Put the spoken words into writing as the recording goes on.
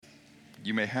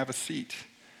You may have a seat.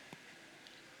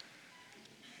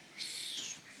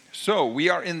 So, we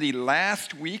are in the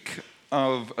last week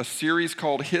of a series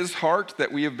called His Heart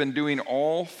that we have been doing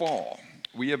all fall.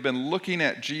 We have been looking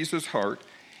at Jesus' heart,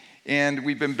 and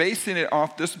we've been basing it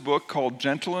off this book called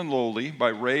Gentle and Lowly by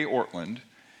Ray Ortlund,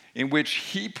 in which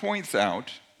he points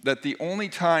out that the only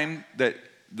time that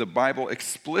the Bible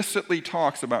explicitly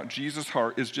talks about Jesus'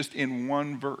 heart is just in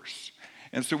one verse.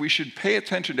 And so we should pay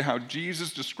attention to how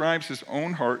Jesus describes his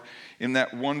own heart in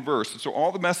that one verse. And so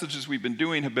all the messages we've been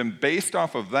doing have been based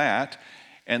off of that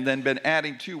and then been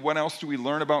adding to what else do we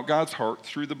learn about God's heart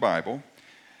through the Bible.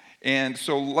 And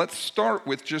so let's start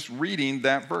with just reading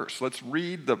that verse. Let's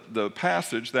read the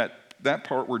passage, that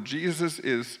part where Jesus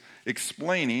is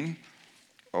explaining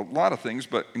a lot of things,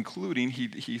 but including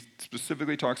he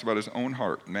specifically talks about his own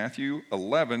heart. Matthew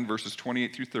 11, verses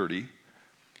 28 through 30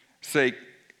 say,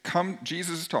 "Come,"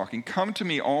 Jesus is talking, "Come to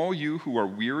me, all you who are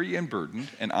weary and burdened,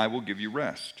 and I will give you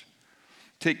rest.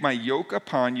 Take my yoke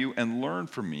upon you and learn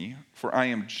from me, for I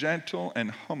am gentle and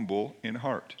humble in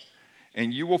heart,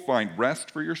 and you will find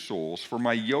rest for your souls, for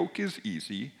my yoke is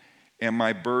easy and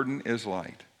my burden is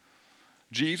light."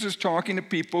 Jesus, talking to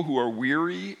people who are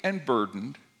weary and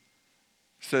burdened,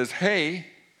 says, hey,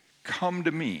 come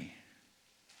to me.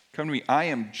 Come to me. I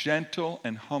am gentle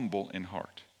and humble in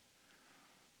heart.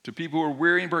 To people who are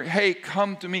weary and burdened, hey,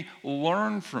 come to me,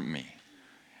 learn from me.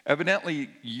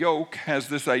 Evidently, yoke has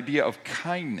this idea of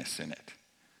kindness in it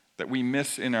that we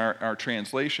miss in our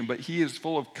translation, but he is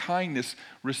full of kindness.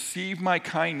 Receive my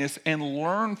kindness and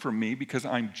learn from me because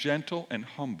I'm gentle and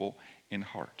humble in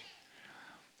heart.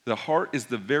 The heart is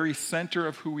the very center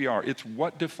of who we are. It's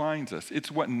what defines us. It's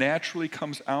what naturally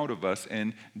comes out of us.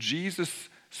 And Jesus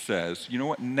says, you know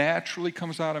what naturally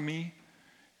comes out of me?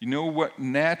 You know what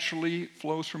naturally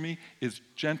flows from me is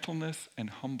gentleness and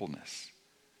humbleness.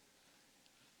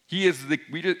 He is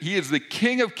the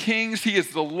King of Kings. He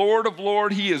is the Lord of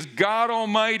Lords. He is God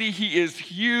Almighty. He is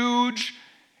huge.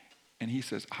 And he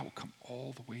says, I will come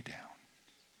all the way down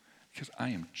because I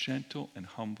am gentle and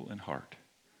humble in heart.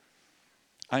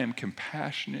 I am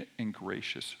compassionate and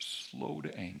gracious, slow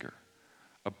to anger,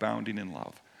 abounding in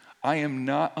love. I am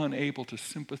not unable to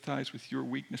sympathize with your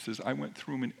weaknesses. I went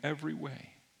through them in every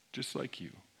way, just like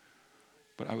you,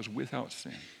 but I was without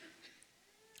sin.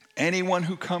 Anyone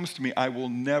who comes to me, I will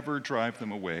never drive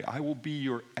them away. I will be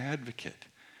your advocate.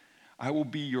 I will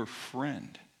be your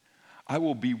friend. I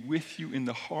will be with you in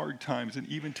the hard times and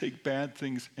even take bad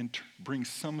things and bring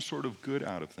some sort of good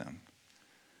out of them.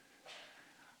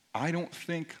 I don't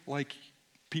think like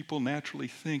people naturally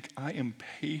think. I am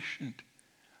patient.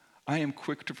 I am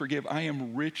quick to forgive. I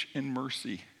am rich in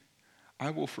mercy.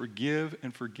 I will forgive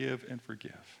and forgive and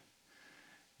forgive.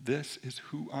 This is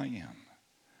who I am,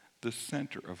 the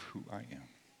center of who I am.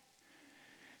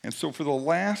 And so for the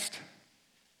last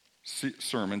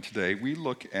sermon today, we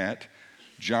look at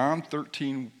John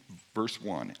 13, verse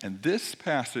 1. And this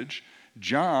passage,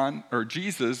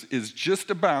 Jesus is just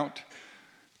about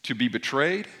to be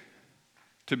betrayed,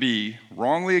 to be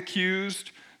wrongly accused,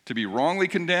 to be wrongly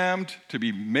condemned, to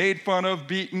be made fun of,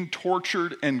 beaten,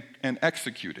 tortured, and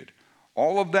executed.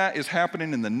 All of that is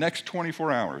happening in the next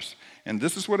 24 hours. And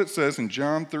this is what it says in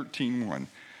John 13:1. It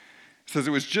says,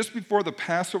 it was just before the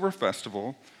Passover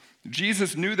festival.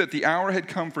 Jesus knew that the hour had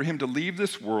come for him to leave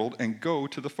this world and go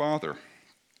to the Father.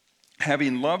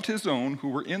 Having loved his own who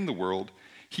were in the world,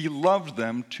 he loved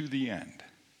them to the end.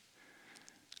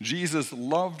 Jesus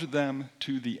loved them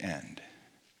to the end.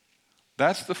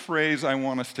 That's the phrase I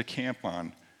want us to camp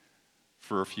on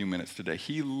for a few minutes today.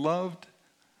 He loved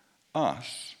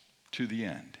us to the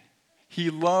end. He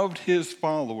loved his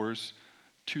followers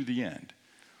to the end.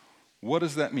 What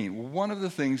does that mean? One of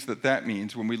the things that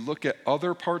means when we look at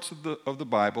other parts of the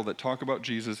Bible that talk about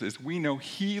Jesus is we know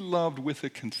he loved with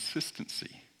a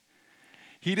consistency.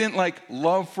 He didn't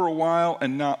love for a while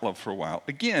and not love for a while.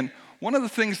 Again, one of the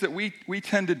things that we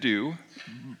tend to do,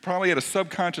 probably at a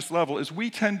subconscious level, is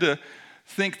we tend to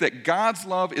think that God's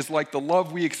love is like the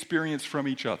love we experience from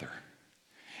each other.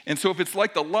 And so if it's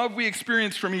like the love we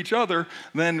experience from each other,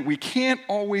 then we can't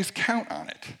always count on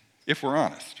it, if we're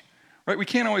honest. Right? We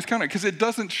can't always count on it because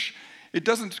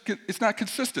it's not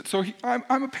consistent. So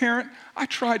I'm a parent. I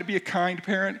try to be a kind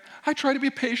parent. I try to be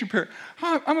a patient parent.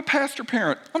 I'm a pastor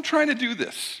parent. I'm trying to do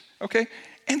this, okay?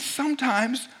 And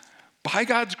sometimes, by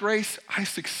God's grace, I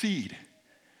succeed.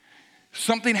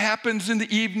 Something happens in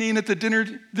the evening at the dinner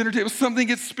table. Something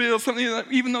gets spilled.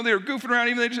 Even though they were goofing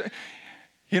around,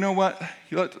 you know what?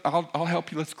 I'll help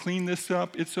you. Let's clean this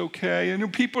up. It's okay.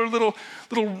 And people are little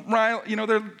rile.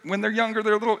 When they're younger,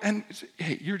 they're little. And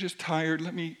hey, you're just tired.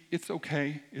 It's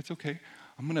okay. It's okay.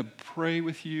 I'm going to pray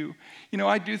with you. You know,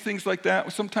 I do things like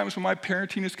that. Sometimes when my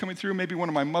parenting is coming through, maybe one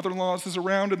of my mother-in-laws is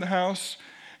around in the house,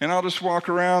 and I'll just walk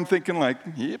around thinking like,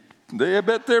 yep, I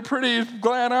bet they're pretty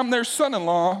glad I'm their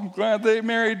son-in-law. I'm glad they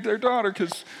married their daughter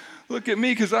because look at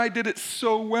me because I did it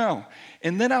so well.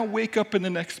 And then I'll wake up in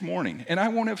the next morning, and I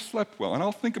won't have slept well, and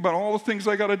I'll think about all the things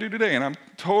I got to do today, and I'm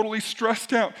totally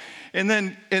stressed out.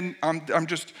 And I'm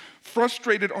just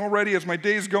frustrated already as my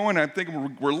day's going. I'm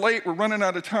thinking we're late, we're running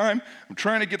out of time. I'm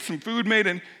trying to get some food made,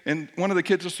 and one of the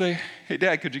kids will say, hey,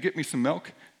 Dad, could you get me some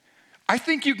milk? I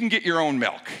think you can get your own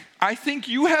milk. I think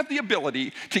you have the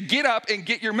ability to get up and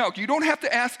get your milk. You don't have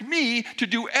to ask me to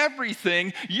do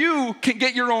everything. You can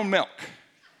get your own milk.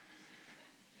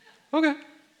 Okay.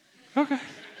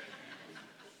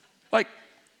 Like,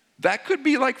 that could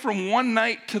be like from one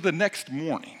night to the next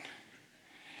morning.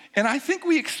 And I think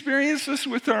we experience this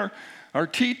with our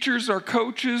teachers, our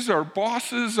coaches, our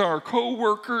bosses, our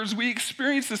co-workers. We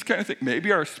experience this kind of thing.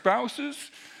 Maybe our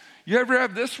spouses. You ever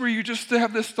have this where you just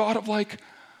have this thought of like,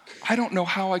 I don't know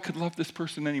how I could love this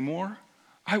person anymore.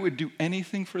 I would do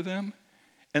anything for them.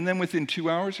 And then within 2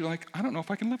 hours, you're like, I don't know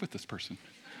if I can live with this person.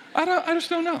 I just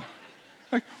don't know.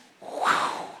 Like,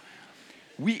 whew.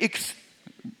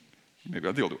 Maybe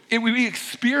I'll deal with it. We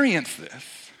experience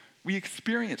this. We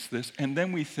experience this, and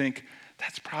then we think,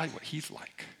 that's probably what he's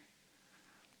like.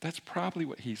 That's probably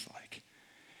what he's like.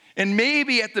 And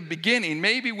maybe at the beginning,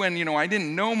 maybe when, I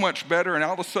didn't know much better, and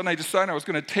all of a sudden I decided I was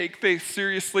going to take faith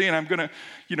seriously, and I'm going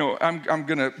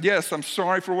to, yes, I'm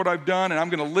sorry for what I've done, and I'm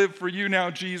going to live for you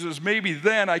now, Jesus. Maybe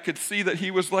then I could see that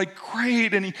he was like,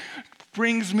 great, and he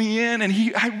brings me in, and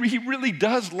he really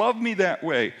does love me that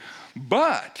way.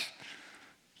 But,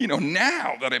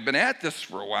 now that I've been at this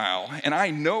for a while, and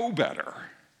I know better,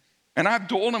 and I've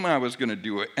told him I was going to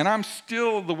do it, and I'm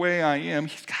still the way I am,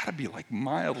 he's got to be like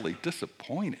mildly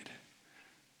disappointed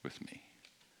with me.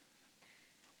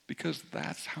 Because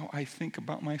that's how I think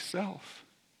about myself.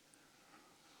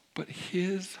 But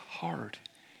his heart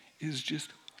is just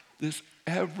this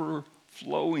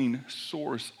ever-flowing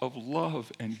source of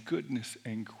love and goodness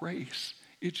and grace.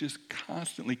 It's just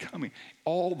constantly coming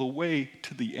all the way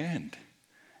to the end.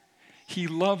 He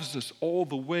loves us all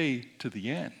the way to the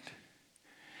end.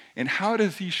 And how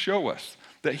does he show us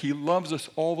that he loves us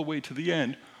all the way to the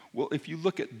end? Well, if you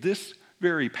look at this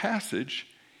very passage,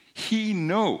 he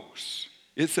knows.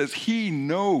 It says he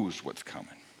knows what's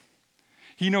coming.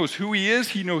 He knows who he is,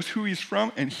 he knows who he's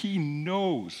from, and he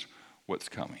knows what's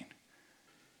coming.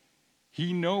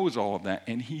 He knows all of that,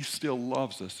 and he still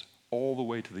loves us all the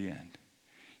way to the end.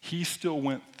 He still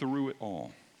went through it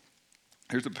all.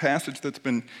 There's a passage that's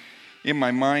been in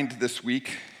my mind this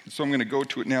week, so I'm going to go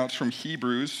to it now. It's from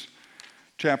Hebrews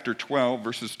chapter 12,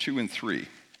 verses 2 and 3.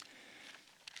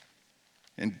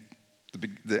 And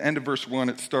the end of verse 1,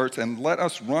 it starts, and let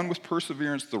us run with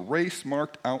perseverance the race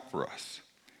marked out for us,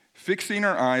 fixing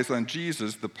our eyes on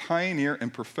Jesus, the pioneer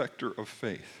and perfecter of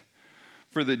faith.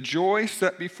 For the joy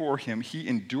set before him, he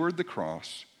endured the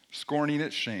cross, scorning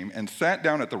its shame, and sat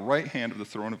down at the right hand of the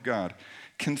throne of God.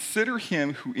 Consider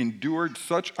him who endured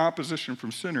such opposition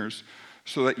from sinners,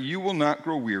 so that you will not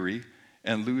grow weary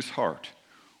and lose heart.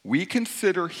 We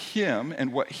consider him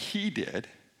and what he did.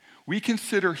 We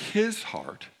consider his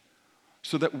heart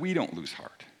so that we don't lose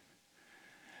heart.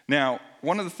 Now,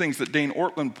 one of the things that Dane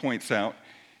Ortland points out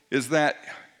is that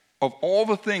of all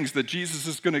the things that Jesus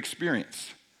is going to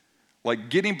experience, like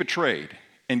getting betrayed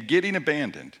and getting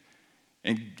abandoned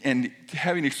and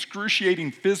having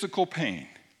excruciating physical pain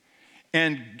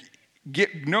and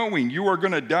knowing you are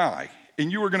going to die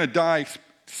and you are going to die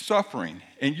suffering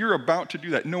and you're about to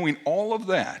do that, knowing all of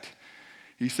that,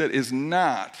 he said, is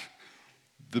not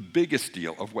the biggest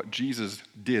deal of what Jesus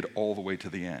did all the way to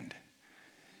the end.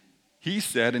 He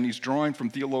said, and he's drawing from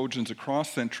theologians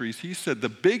across centuries, he said the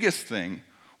biggest thing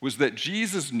was that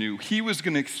Jesus knew he was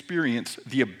going to experience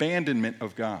the abandonment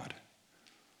of God.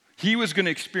 He was going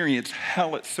to experience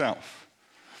hell itself.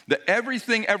 That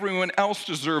everything everyone else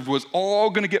deserved was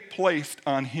all going to get placed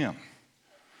on him.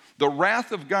 The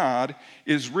wrath of God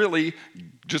is really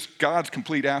just God's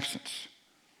complete absence.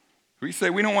 We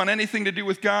say we don't want anything to do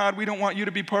with God, we don't want you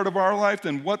to be part of our life,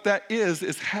 then what that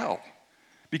is hell.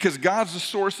 Because God's the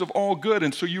source of all good,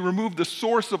 and so you remove the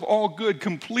source of all good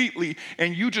completely,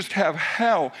 and you just have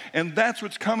hell, and that's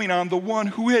what's coming on the one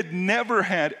who had never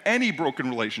had any broken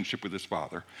relationship with his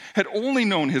Father, had only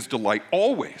known his delight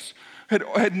always,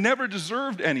 had never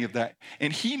deserved any of that,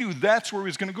 and he knew that's where he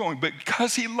was going to go. But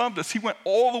because he loved us, he went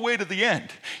all the way to the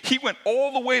end. He went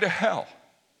all the way to hell.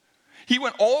 He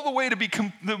went all the way to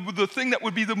become the thing that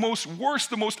would be the most worst,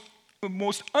 the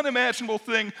most unimaginable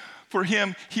thing for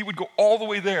him. He would go all the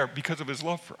way there because of his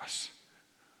love for us.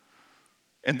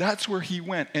 And that's where he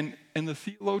went. And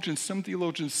some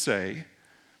theologians say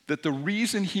that the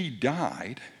reason he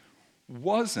died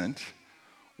wasn't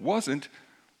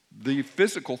the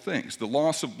physical things, the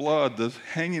loss of blood, the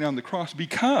hanging on the cross,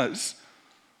 because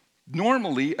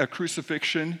normally a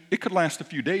crucifixion, it could last a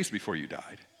few days before you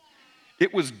died.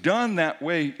 It was done that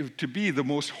way to be the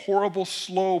most horrible,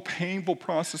 slow, painful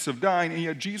process of dying, and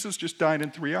yet Jesus just died in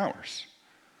 3 hours.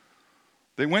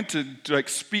 They went to like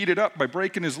speed it up by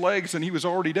breaking his legs, and he was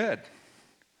already dead.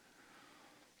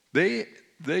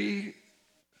 They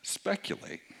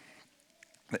speculate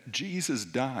that Jesus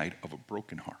died of a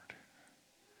broken heart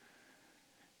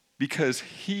because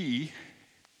he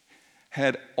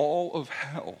had all of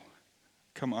hell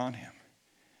come on him.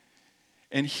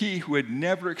 And he who had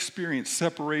never experienced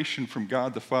separation from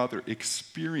God the Father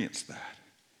experienced that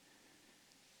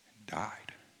and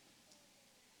died.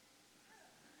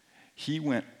 He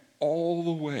went all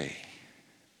the way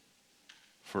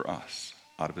for us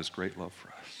out of his great love for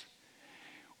us.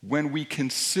 When we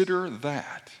consider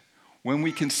that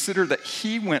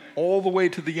he went all the way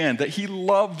to the end, that he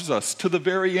loves us to the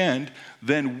very end,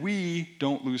 then we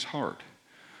don't lose heart.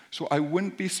 So I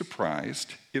wouldn't be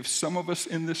surprised if some of us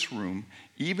in this room,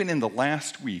 even in the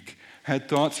last week, had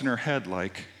thoughts in our head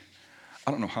like,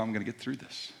 I don't know how I'm going to get through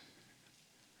this.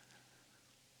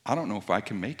 I don't know if I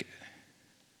can make it.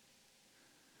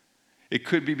 It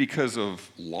could be because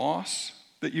of loss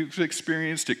that you've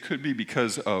experienced. It could be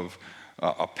because of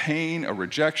a pain, a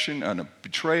rejection, a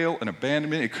betrayal, an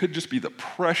abandonment. It could just be the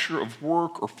pressure of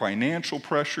work or financial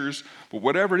pressures. But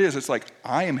whatever it is, it's like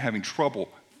I am having trouble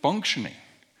functioning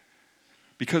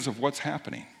because of what's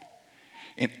happening.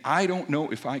 And I don't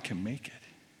know if I can make it.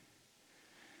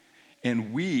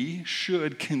 And we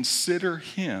should consider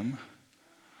him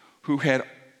who had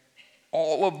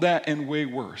all of that and way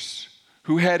worse,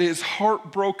 who had his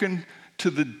heart broken to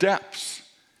the depths,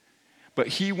 but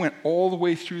he went all the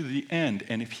way through the end.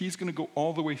 And if he's going to go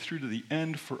all the way through to the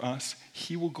end for us,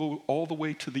 he will go all the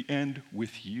way to the end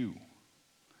with you.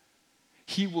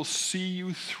 He will see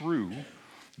you through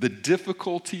the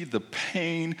difficulty, the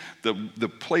pain, the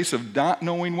place of not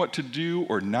knowing what to do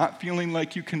or not feeling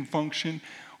like you can function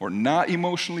or not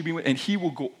emotionally being, and he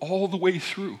will go all the way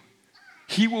through.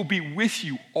 He will be with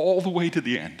you all the way to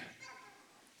the end.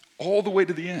 All the way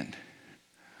to the end.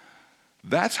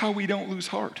 That's how we don't lose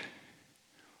heart.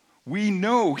 We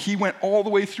know he went all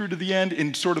the way through to the end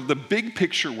in sort of the big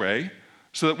picture way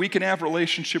so that we can have a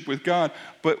relationship with God,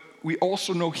 but we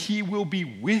also know he will be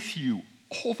with you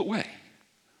all the way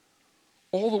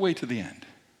to the end.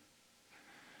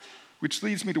 Which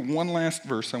leads me to one last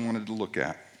verse I wanted to look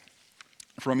at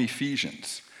from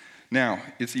Ephesians. Now,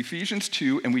 it's Ephesians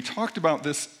 2, and we talked about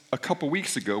this a couple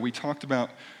weeks ago. We talked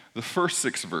about the first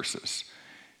 6 verses.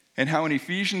 And how in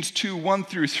Ephesians 2, 1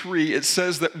 through 3, it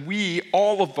says that we,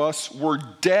 all of us, were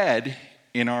dead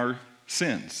in our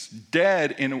sins.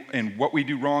 Dead in what we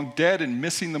do wrong. Dead in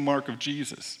missing the mark of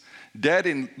Jesus. Dead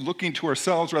in looking to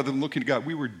ourselves rather than looking to God.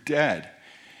 We were dead.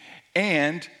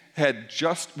 And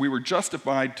we were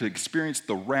justified to experience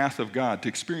the wrath of God, to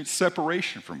experience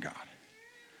separation from God.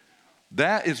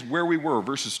 That is where we were,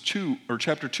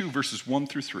 chapter 2, verses 1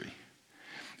 through 3.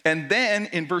 And then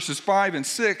in verses 5 and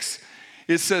 6,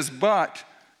 it says, but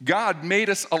God made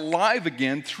us alive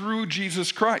again through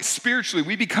Jesus Christ. Spiritually,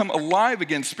 we become alive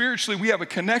again. Spiritually, we have a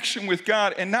connection with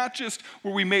God, and not just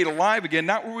were we made alive again,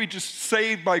 not were we just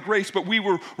saved by grace, but we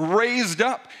were raised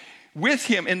up with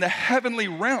him in the heavenly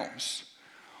realms.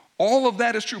 All of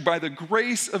that is true by the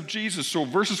grace of Jesus. So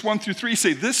verses 1 through 3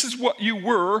 say, this is what you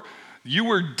were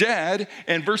dead,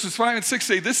 and verses 5 and 6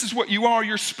 say, this is what you are,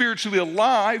 you're spiritually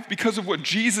alive because of what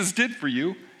Jesus did for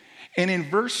you. And in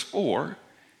verse 4,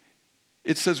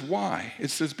 it says why? It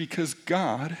says because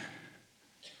God,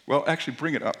 well, actually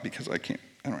bring it up because I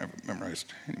don't have it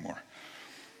memorized anymore.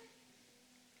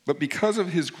 But because of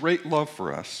his great love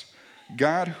for us,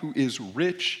 God who is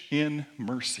rich in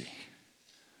mercy,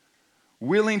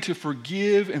 willing to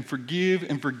forgive and forgive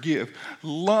and forgive,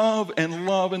 love and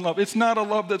love and love. It's not a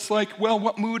love that's like, well,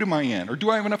 what mood am I in? Or do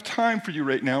I have enough time for you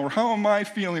right now? Or how am I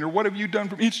feeling? Or what have you done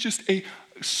for me? It's just a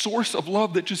source of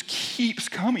love that just keeps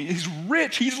coming. He's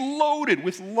rich. He's loaded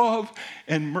with love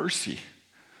and mercy.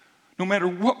 No matter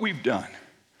what we've done,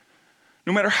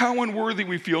 no matter how unworthy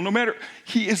we feel,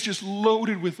 he is just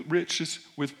loaded with riches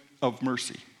of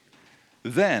mercy.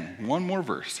 Then, one more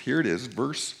verse. Here it is,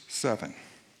 verse 7.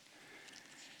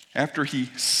 After he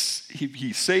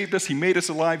saved us, he made us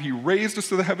alive, he raised us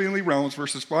to the heavenly realms,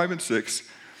 verses 5 and 6,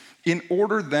 in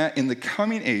order that in the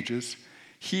coming ages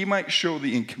he might show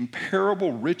the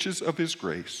incomparable riches of his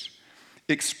grace,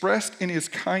 expressed in his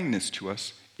kindness to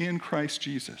us in Christ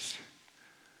Jesus.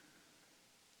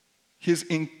 his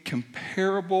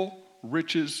incomparable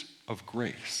riches of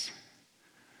grace.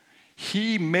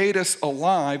 He made us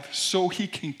alive so he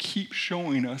can keep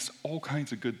showing us all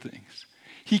kinds of good things.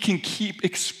 He can keep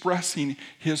expressing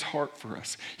his heart for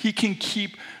us. He can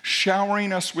keep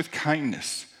showering us with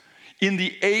kindness in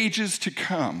the ages to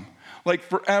come, like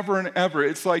forever and ever.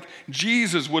 It's like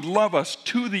Jesus would love us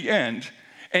to the end,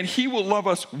 and he will love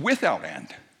us without end.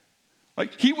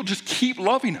 Like he will just keep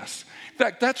loving us. In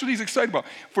fact, that's what he's excited about.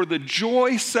 For the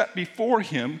joy set before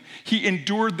him, he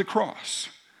endured the cross.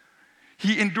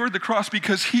 He endured the cross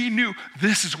because he knew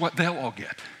this is what they'll all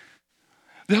get.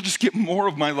 They'll just get more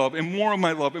of my love and more of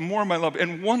my love and more of my love.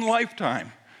 And one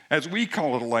lifetime, as we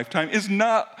call it a lifetime, is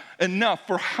not enough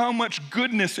for how much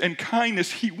goodness and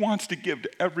kindness he wants to give to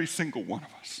every single one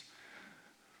of us.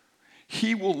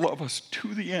 He will love us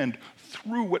to the end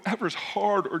through whatever's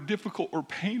hard or difficult or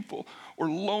painful or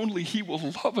lonely. He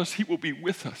will love us. He will be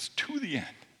with us to the end.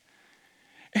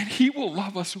 And he will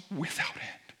love us without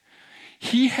end.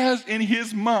 He has in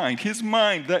his mind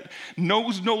that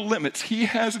knows no limits, he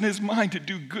has in his mind to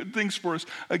do good things for us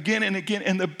again and again,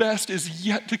 and the best is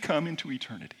yet to come into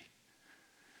eternity.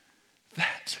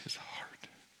 That's his heart.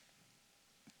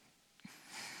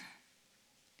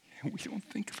 And we don't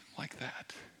think of him like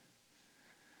that.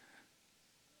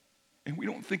 And we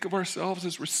don't think of ourselves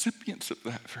as recipients of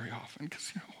that very often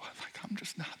because, you know what, like I'm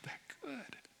just not that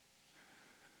good.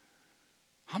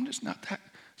 I'm just not that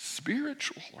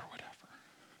spiritual or whatever.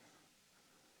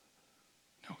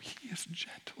 No, he is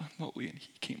gentle and lowly, and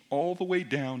he came all the way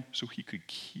down so he could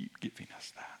keep giving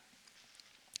us that.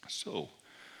 So,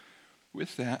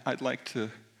 with that, I'd like to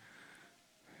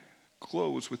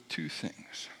close with two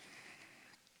things.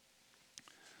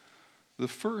 The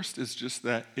first is just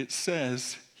that it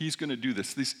says he's going to do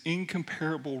this, these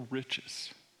incomparable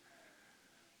riches,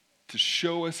 to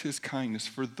show us his kindness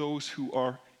for those who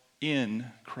are in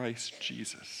Christ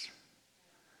Jesus.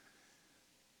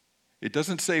 It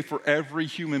doesn't say for every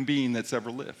human being that's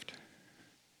ever lived.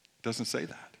 It doesn't say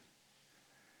that.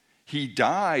 He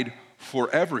died for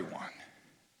everyone.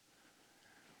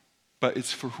 But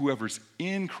it's for whoever's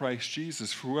in Christ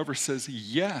Jesus, for whoever says,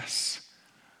 yes,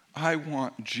 I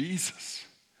want Jesus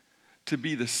to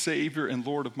be the Savior and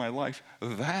Lord of my life.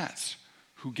 That's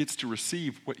who gets to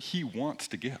receive what he wants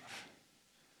to give.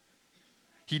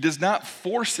 He does not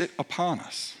force it upon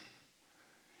us.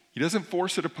 He doesn't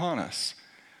force it upon us.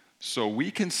 So we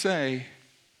can say,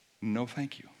 no,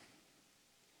 thank you.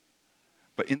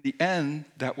 But in the end,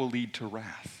 that will lead to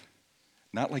wrath.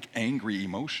 Not like angry,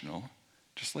 emotional,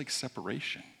 just like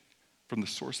separation from the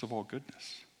source of all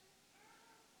goodness.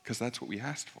 Because that's what we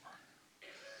asked for.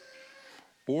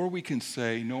 Or we can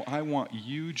say, no, I want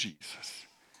you, Jesus,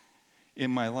 in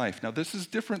my life. Now, this is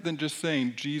different than just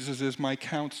saying, Jesus is my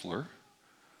counselor.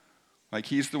 Like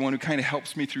he's the one who kind of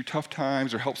helps me through tough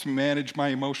times or helps me manage my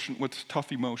emotion, what's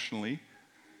tough emotionally.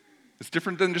 It's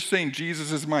different than just saying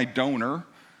Jesus is my donor.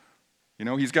 You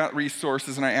know, he's got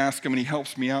resources and I ask him and he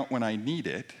helps me out when I need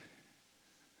it.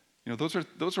 You know,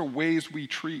 those are ways we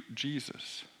treat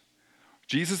Jesus.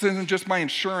 Jesus isn't just my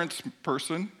insurance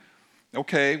person.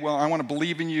 Okay, well, I want to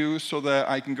believe in you so that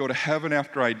I can go to heaven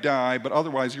after I die, but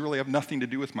otherwise you really have nothing to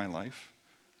do with my life.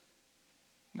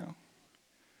 No.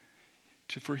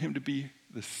 For him to be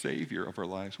the Savior of our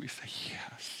lives, we say,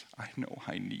 yes, I know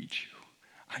I need you.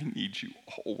 I need you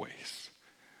always.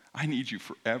 I need you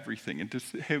for everything. And to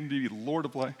him to be Lord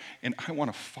of life, and I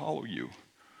want to follow you.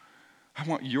 I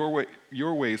want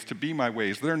your ways to be my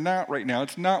ways. They're not right now.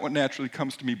 It's not what naturally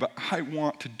comes to me, but I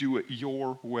want to do it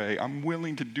your way. I'm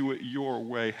willing to do it your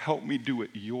way. Help me do it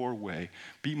your way.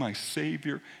 Be my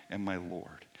Savior and my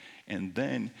Lord. And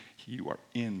then you are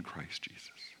in Christ Jesus.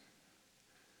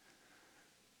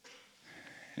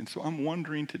 And so I'm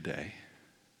wondering today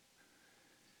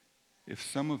if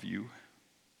some of you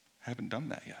haven't done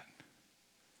that yet.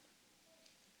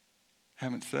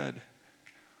 Haven't said,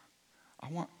 I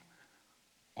want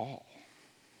all.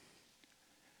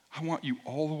 I want you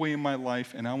all the way in my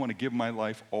life, and I want to give my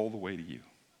life all the way to you.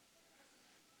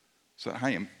 So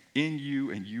I am in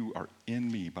you, and you are in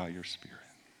me by your Spirit.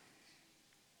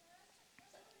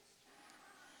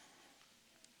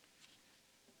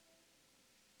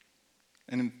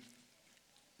 And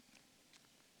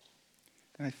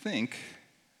I think,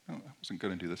 I wasn't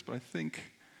going to do this, but I think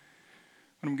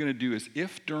what I'm going to do is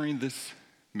if during this,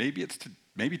 maybe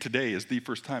today is the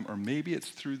first time, or maybe it's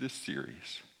through this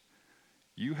series,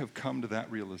 you have come to that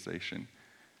realization,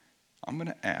 I'm going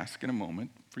to ask in a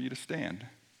moment for you to stand.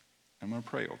 I'm going to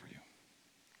pray over you.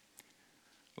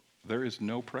 There is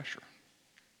no pressure.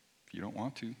 If you don't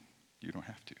want to, you don't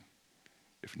have to.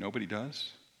 If nobody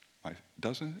does,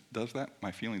 does that,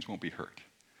 my feelings won't be hurt.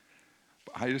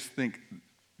 But I just think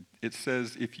it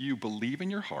says if you believe in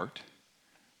your heart,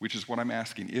 which is what I'm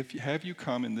asking, have you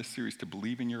come in this series to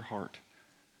believe in your heart,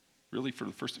 really for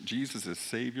the first, Jesus is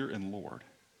Savior and Lord,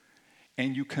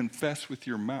 and you confess with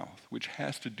your mouth, which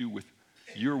has to do with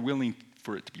you're willing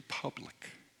for it to be public.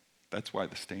 That's why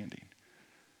the standing.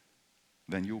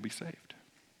 Then you will be saved.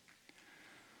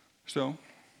 So,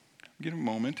 give a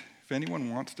moment. If anyone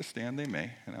wants to stand, they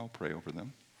may, and I'll pray over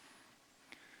them.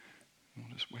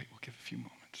 We'll just wait. We'll give a few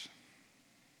moments.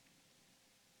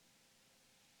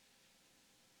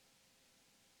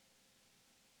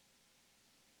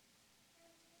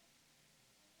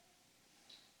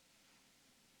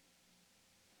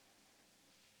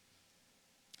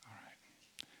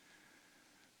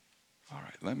 All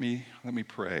right, let me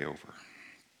pray over.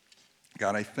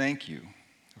 God, I thank you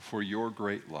for your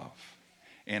great love.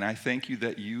 And I thank you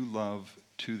that you love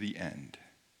to the end.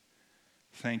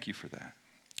 Thank you for that.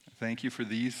 Thank you for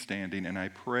these standing, and I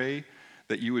pray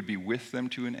that you would be with them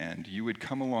to an end. You would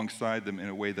come alongside them in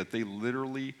a way that they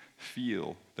literally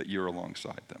feel that you're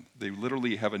alongside them. They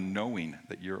literally have a knowing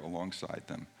that you're alongside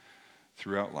them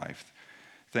throughout life.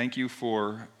 Thank you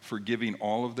for forgiving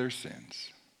all of their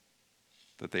sins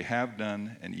that they have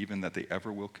done and even that they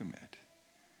ever will commit.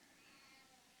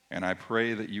 And I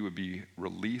pray that you would be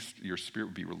released, your spirit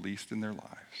would be released in their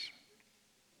lives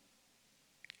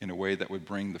in a way that would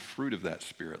bring the fruit of that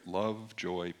spirit: love,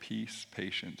 joy, peace,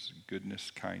 patience, goodness,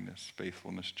 kindness,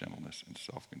 faithfulness, gentleness, and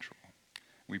self-control.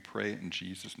 We pray in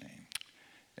Jesus' name.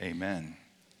 Amen.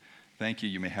 Thank you.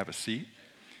 You may have a seat.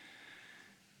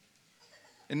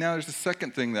 And now there's the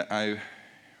second thing that I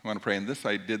want to pray, and this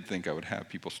I did think I would have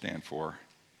people stand for.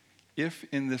 If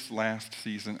in this last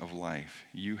season of life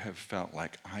you have felt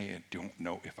like, I don't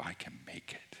know if I can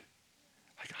make it,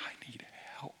 like I need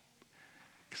help,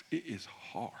 because it is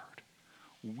hard,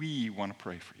 we want to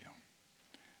pray for you.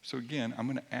 So again, I'm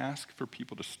going to ask for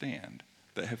people to stand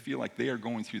that feel like they are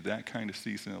going through that kind of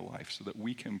season of life so that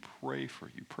we can pray for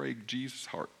you, pray Jesus'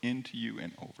 heart into you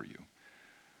and over you.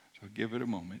 So give it a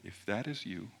moment. If that is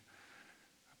you,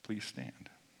 please stand.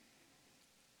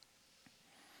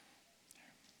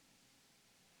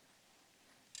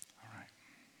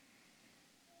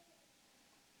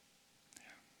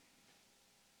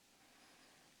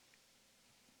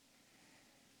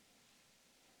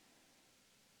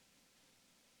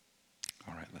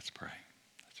 Let's pray.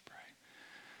 Let's pray.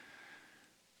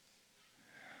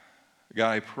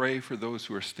 God, I pray for those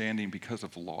who are standing because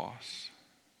of loss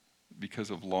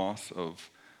of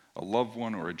a loved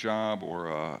one or a job or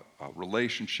a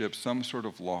relationship, some sort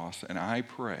of loss. And I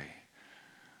pray,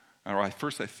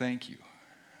 first I thank you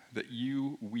that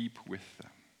you weep with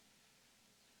them,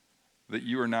 that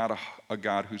you are not a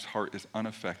God whose heart is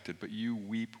unaffected, but you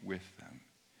weep with them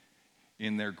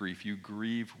in their grief. You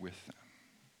grieve with them.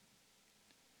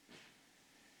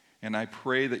 And I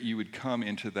pray that you would come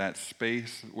into that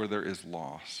space where there is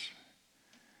loss,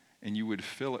 and you would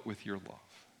fill it with your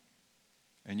love,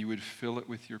 and you would fill it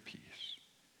with your peace,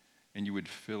 and you would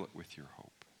fill it with your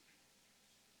hope.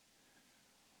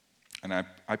 And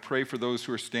I pray for those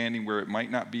who are standing where it might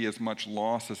not be as much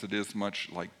loss as it is much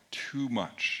like too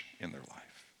much in their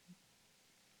life.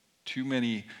 Too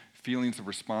many feelings of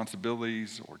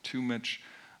responsibilities or too much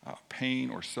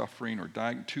pain or suffering or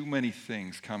dying, too many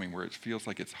things coming where it feels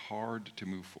like it's hard to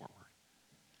move forward.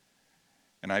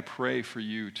 And I pray for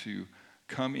you to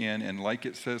come in, and like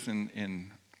it says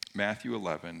in Matthew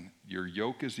 11, your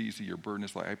yoke is easy, your burden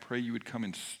is light. I pray you would come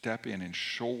and step in and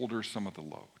shoulder some of the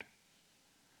load.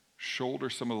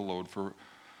 Shoulder some of the load.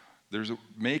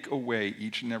 Make a way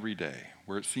each and every day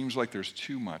where it seems like there's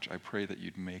too much. I pray that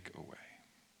you'd make a way.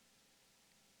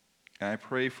 And I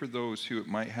pray for those who it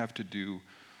might have to do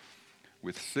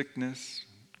with sickness,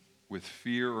 with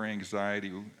fear or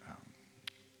anxiety,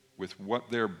 with what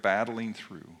they're battling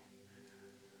through.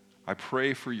 I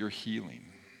pray for your healing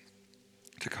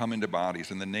to come into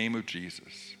bodies in the name of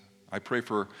Jesus. I pray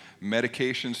for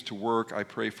medications to work. I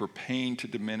pray for pain to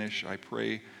diminish. I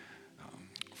pray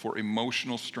for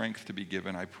emotional strength to be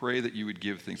given. I pray that you would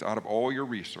give things out of all your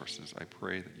resources. I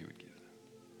pray that you would give them.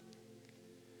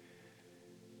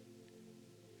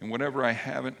 And whatever I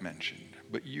haven't mentioned,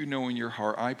 but you know in your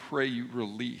heart, I pray you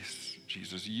release,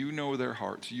 Jesus. You know their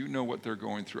hearts. You know what they're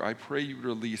going through. I pray you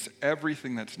release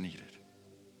everything that's needed.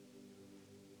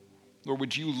 Lord,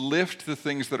 would you lift the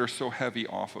things that are so heavy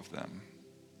off of them?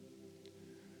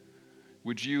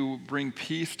 Would you bring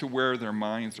peace to where their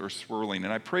minds are swirling?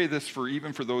 And I pray this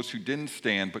even for those who didn't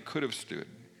stand but could have stood.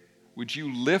 Would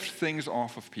you lift things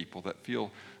off of people that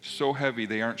feel so heavy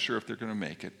they aren't sure if they're going to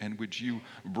make it? And would you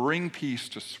bring peace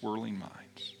to swirling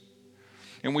minds?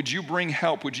 And would you bring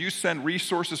help? Would you send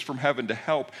resources from heaven to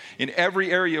help in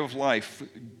every area of life,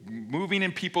 moving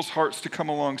in people's hearts to come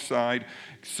alongside,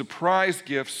 surprise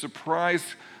gifts,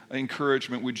 surprise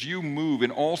encouragement? Would you move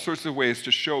in all sorts of ways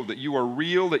to show that you are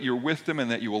real, that you're with them, and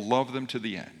that you will love them to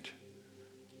the end?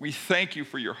 We thank you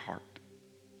for your heart.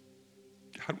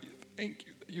 God, we thank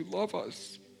you that you love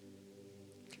us,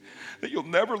 that you'll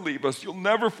never leave us, you'll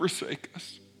never forsake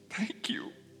us. Thank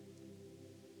you.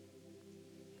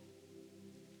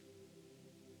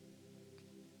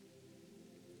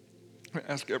 I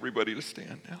ask everybody to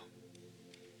stand now.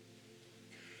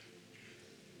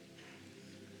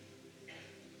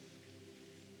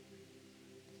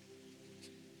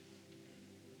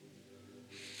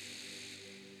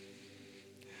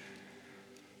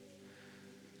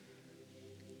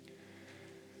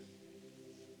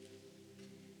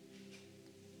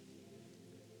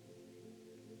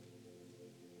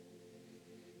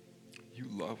 You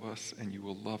love us and you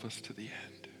will love us to the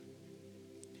end.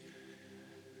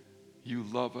 You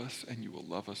love us and you will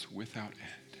love us without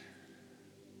end.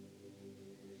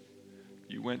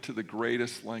 You went to the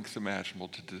greatest lengths imaginable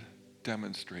to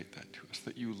demonstrate that to us,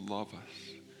 that you love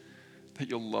us, that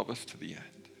you'll love us to the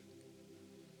end,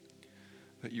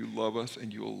 that you love us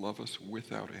and you will love us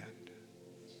without end.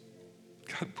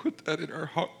 God, put that in our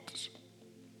hearts.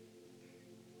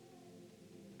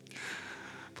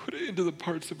 Put it into the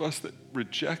parts of us that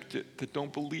reject it, that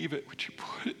don't believe it. Would you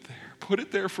put it there? Put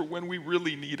it there for when we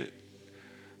really need it,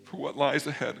 for what lies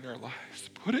ahead in our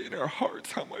lives. Put it in our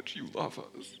hearts how much you love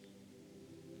us.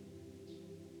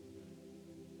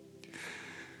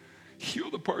 Heal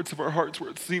the parts of our hearts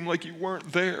where it seemed like you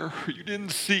weren't there, or you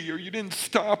didn't see, or you didn't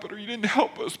stop it, or you didn't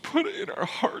help us. Put it in our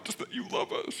hearts that you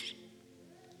love us.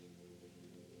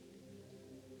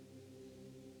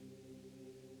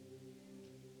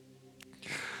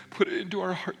 Put it into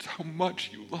our hearts how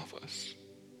much you love us.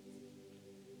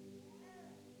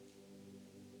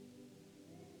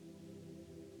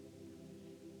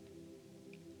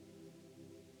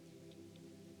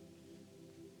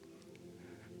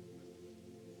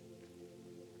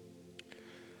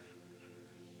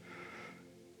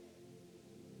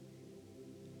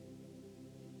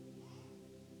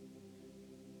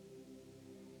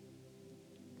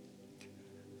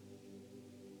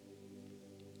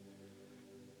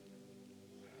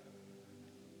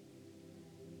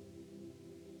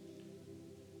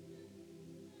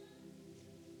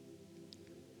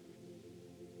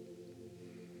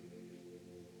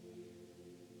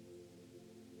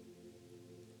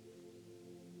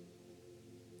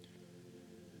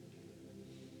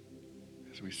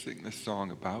 As we sing this song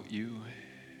about you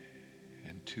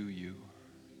and to you,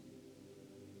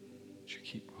 would you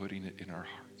keep putting it in our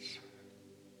hearts?